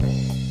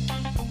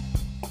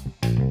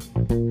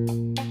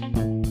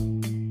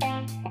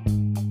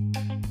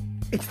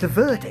It's the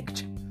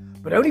verdict,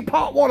 but only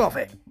part one of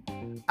it.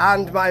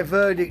 And my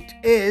verdict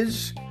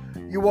is,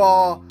 you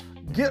are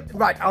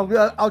right.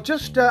 I'll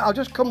just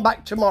come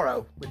back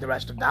tomorrow with the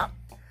rest of that.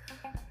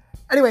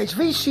 Anyway, it's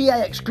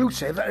VCA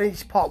Exclusive, and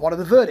it's part one of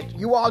the verdict.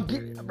 You are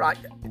right.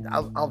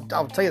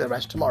 I'll tell you the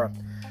rest tomorrow.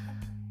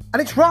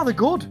 And it's rather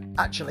good,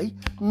 actually,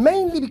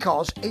 mainly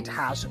because it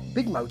has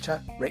Big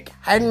Motor Rick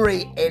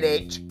Henry in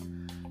it.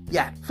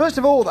 Yeah. First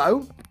of all,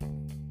 though,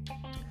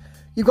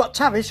 you've got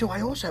Tavis, who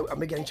I also am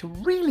beginning to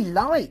really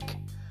like,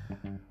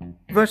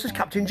 versus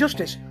Captain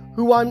Justice,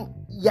 who I'm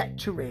yet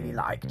to really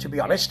like, to be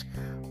honest.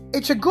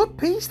 It's a good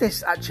piece,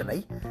 this,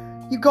 actually.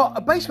 You've got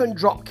a basement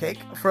drop kick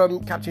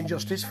from Captain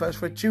Justice, first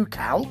for a 2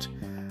 count.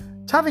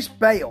 Tavis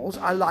bails.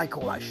 I like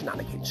all that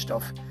shenanigan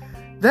stuff.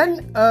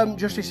 Then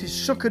Justice is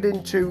suckered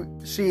into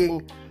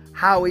seeing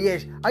how he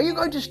is. Are you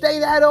going to stay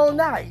there all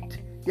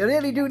night? You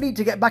really do need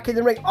to get back in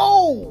the ring.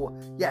 Oh!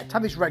 Yeah,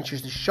 Tavis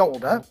wrenches the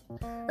shoulder,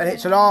 and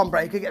it's an arm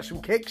breaker, gets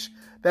some kicks.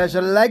 There's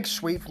a leg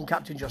sweep from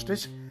Captain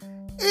Justice.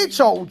 It's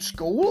old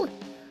school.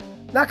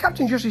 Now,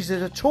 Captain Justice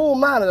is a tall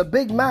man and a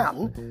big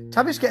man.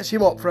 Tavis gets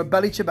him up for a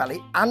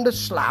belly-to-belly and a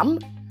slam.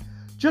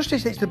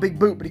 Justice hits the big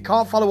boot, but he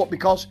can't follow up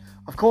because,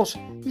 of course,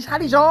 he's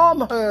had his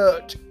arm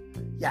hurt.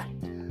 Yeah.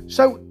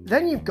 So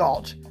then you've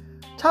got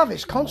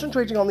Tavis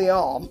concentrating on the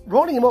arm,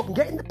 rolling him up and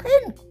getting the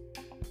pin.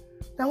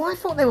 Now, I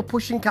thought they were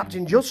pushing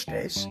Captain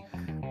Justice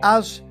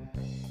as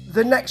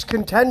the next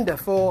contender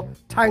for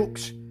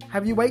Tank's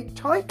heavyweight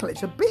title.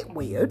 It's a bit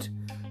weird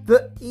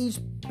that he's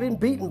been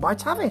beaten by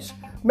Tavis.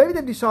 Maybe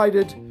they've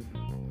decided,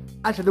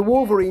 actually, the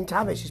Wolverine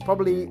Tavis is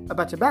probably a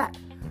better bet.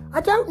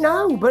 I don't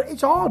know, but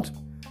it's odd.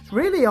 It's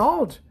really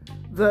odd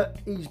that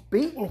he's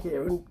beaten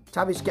here and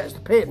Tavis gets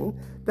the pin.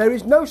 There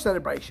is no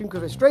celebration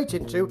because they're straight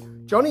into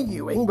Johnny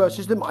Ewing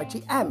versus the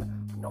Mighty M.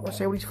 I'm not going to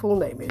say what his full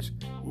name is.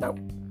 No.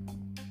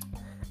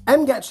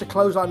 M gets the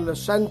clothesline and the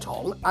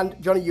senton, and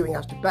Johnny Ewing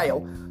has to bail.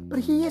 But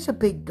he is a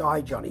big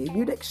guy, Johnny, and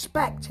you'd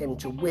expect him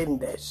to win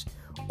this.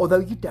 Although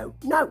you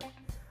don't know.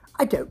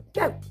 I don't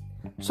know.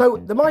 So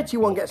the Mighty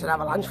One gets an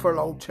avalanche for a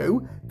long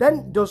 2,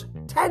 then does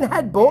 10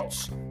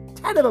 headbutts,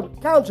 10 of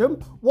them, count them,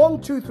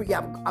 1, 2, 3, yeah,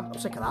 I'm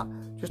sick of that,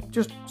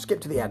 just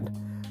skip to the end.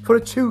 For a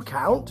 2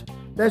 count,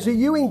 there's a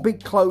Ewing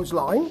big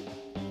clothesline,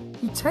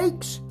 he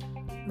takes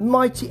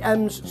Mighty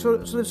M's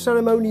sort of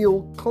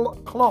ceremonial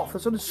cloth, a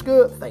sort of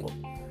skirt thing,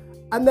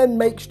 and then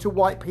makes to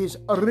wipe his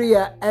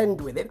rear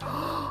end with it.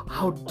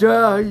 How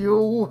dare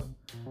you!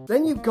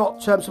 Then you've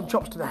got some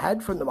chops to the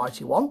head from the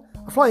Mighty One,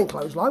 a flying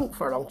clothesline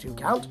for a long 2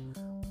 count.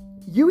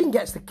 Ewing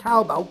gets the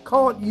cowbell,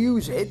 can't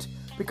use it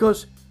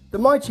because the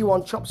Mighty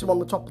One chops him on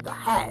the top of the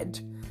head,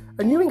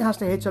 and Ewing has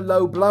to hit a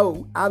low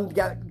blow and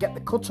get the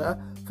cutter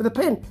for the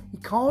pin. He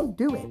can't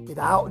do it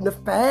without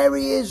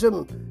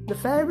nefariousness.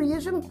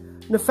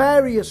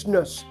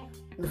 Nefariousness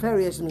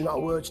is not a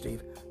word,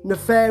 Steve.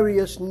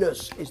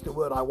 Nefariousness is the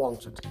word I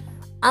wanted.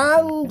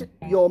 And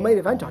your main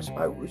event, I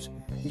suppose,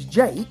 is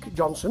Jake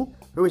Johnson,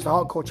 who is the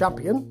hardcore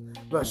champion,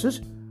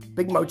 versus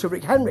Big Motor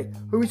Rick Henry,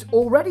 who is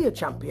already a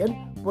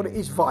champion, but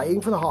is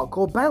vying for the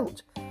hardcore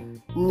belt.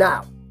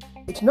 Now,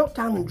 it's not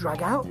down and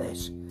drag out,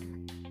 this.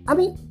 I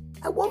mean,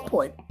 at one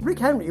point, Rick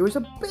Henry, who is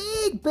a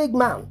big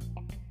man,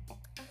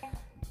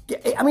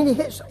 I mean,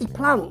 he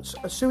plants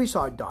a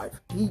suicide dive.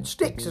 He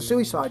sticks a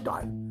suicide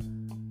dive.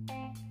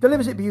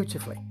 Delivers it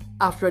beautifully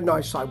after a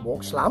nice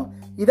sidewalk slam.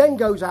 He then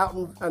goes out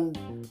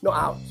and not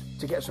out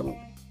to get some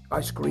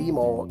ice cream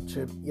or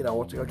to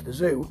go to the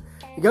zoo.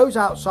 He goes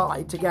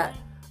outside to get,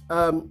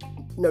 no,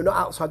 not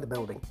outside the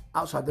building,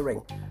 outside the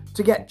ring,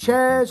 to get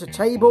chairs, a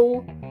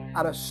table,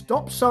 and a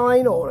stop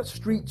sign or a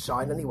street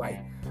sign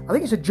anyway. I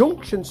think it's a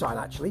junction sign,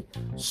 actually.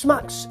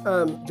 Smacks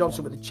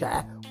Johnson with a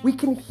chair. We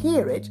can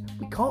hear it,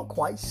 we can't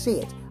quite see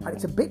it, and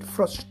it's a bit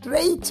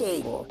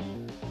frustrating.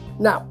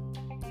 Now,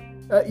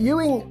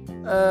 Ewing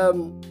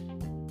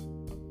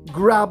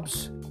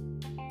grabs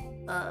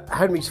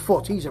Henry's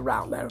foot. He's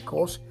around there, of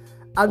course.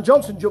 And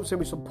Johnson jumps in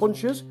with some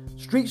punches,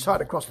 street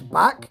side across the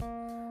back.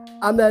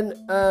 And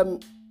then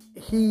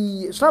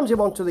he slams him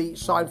onto the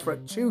sign for a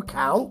 2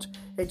 count.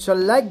 It's a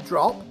leg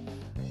drop.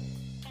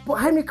 But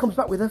Henry comes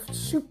back with a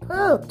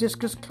superb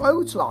discus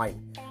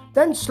clothesline.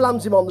 Then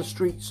slams him on the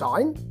street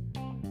sign.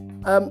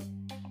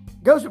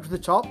 Goes up to the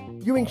top.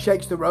 Ewing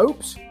shakes the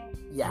ropes.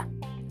 Yeah.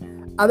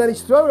 And then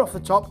he's thrown off the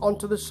top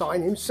onto the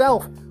sign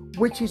himself,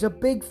 which is a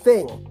big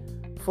thing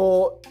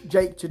for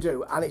Jake to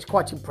do, and it's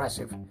quite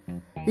impressive.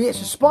 He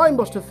hits a spine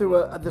buster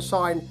through the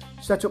sign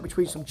set up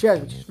between some chairs,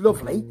 which is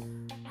lovely.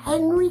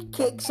 Henry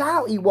kicks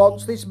out. He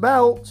wants this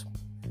belt.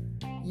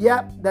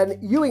 Yep, then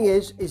Ewing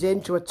is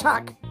in to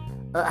attack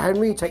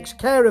Henry, takes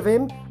care of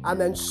him, and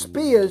then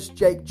spears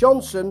Jake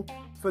Johnson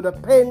for the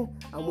pin,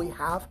 and we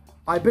have,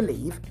 I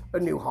believe, a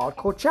new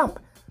hardcore champ.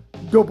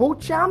 Double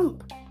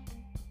champ.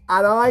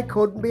 And I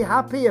couldn't be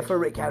happier for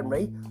Rick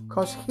Henry,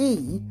 because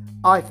he,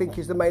 I think,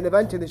 is the main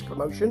event in this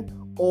promotion,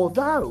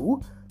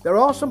 although there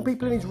are some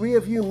people in his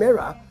rear-view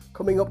mirror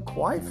coming up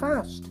quite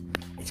fast.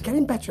 It's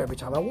getting better every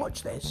time I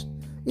watch this.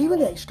 Even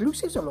the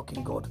exclusives are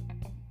looking good.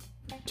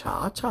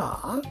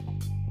 Ta-ta.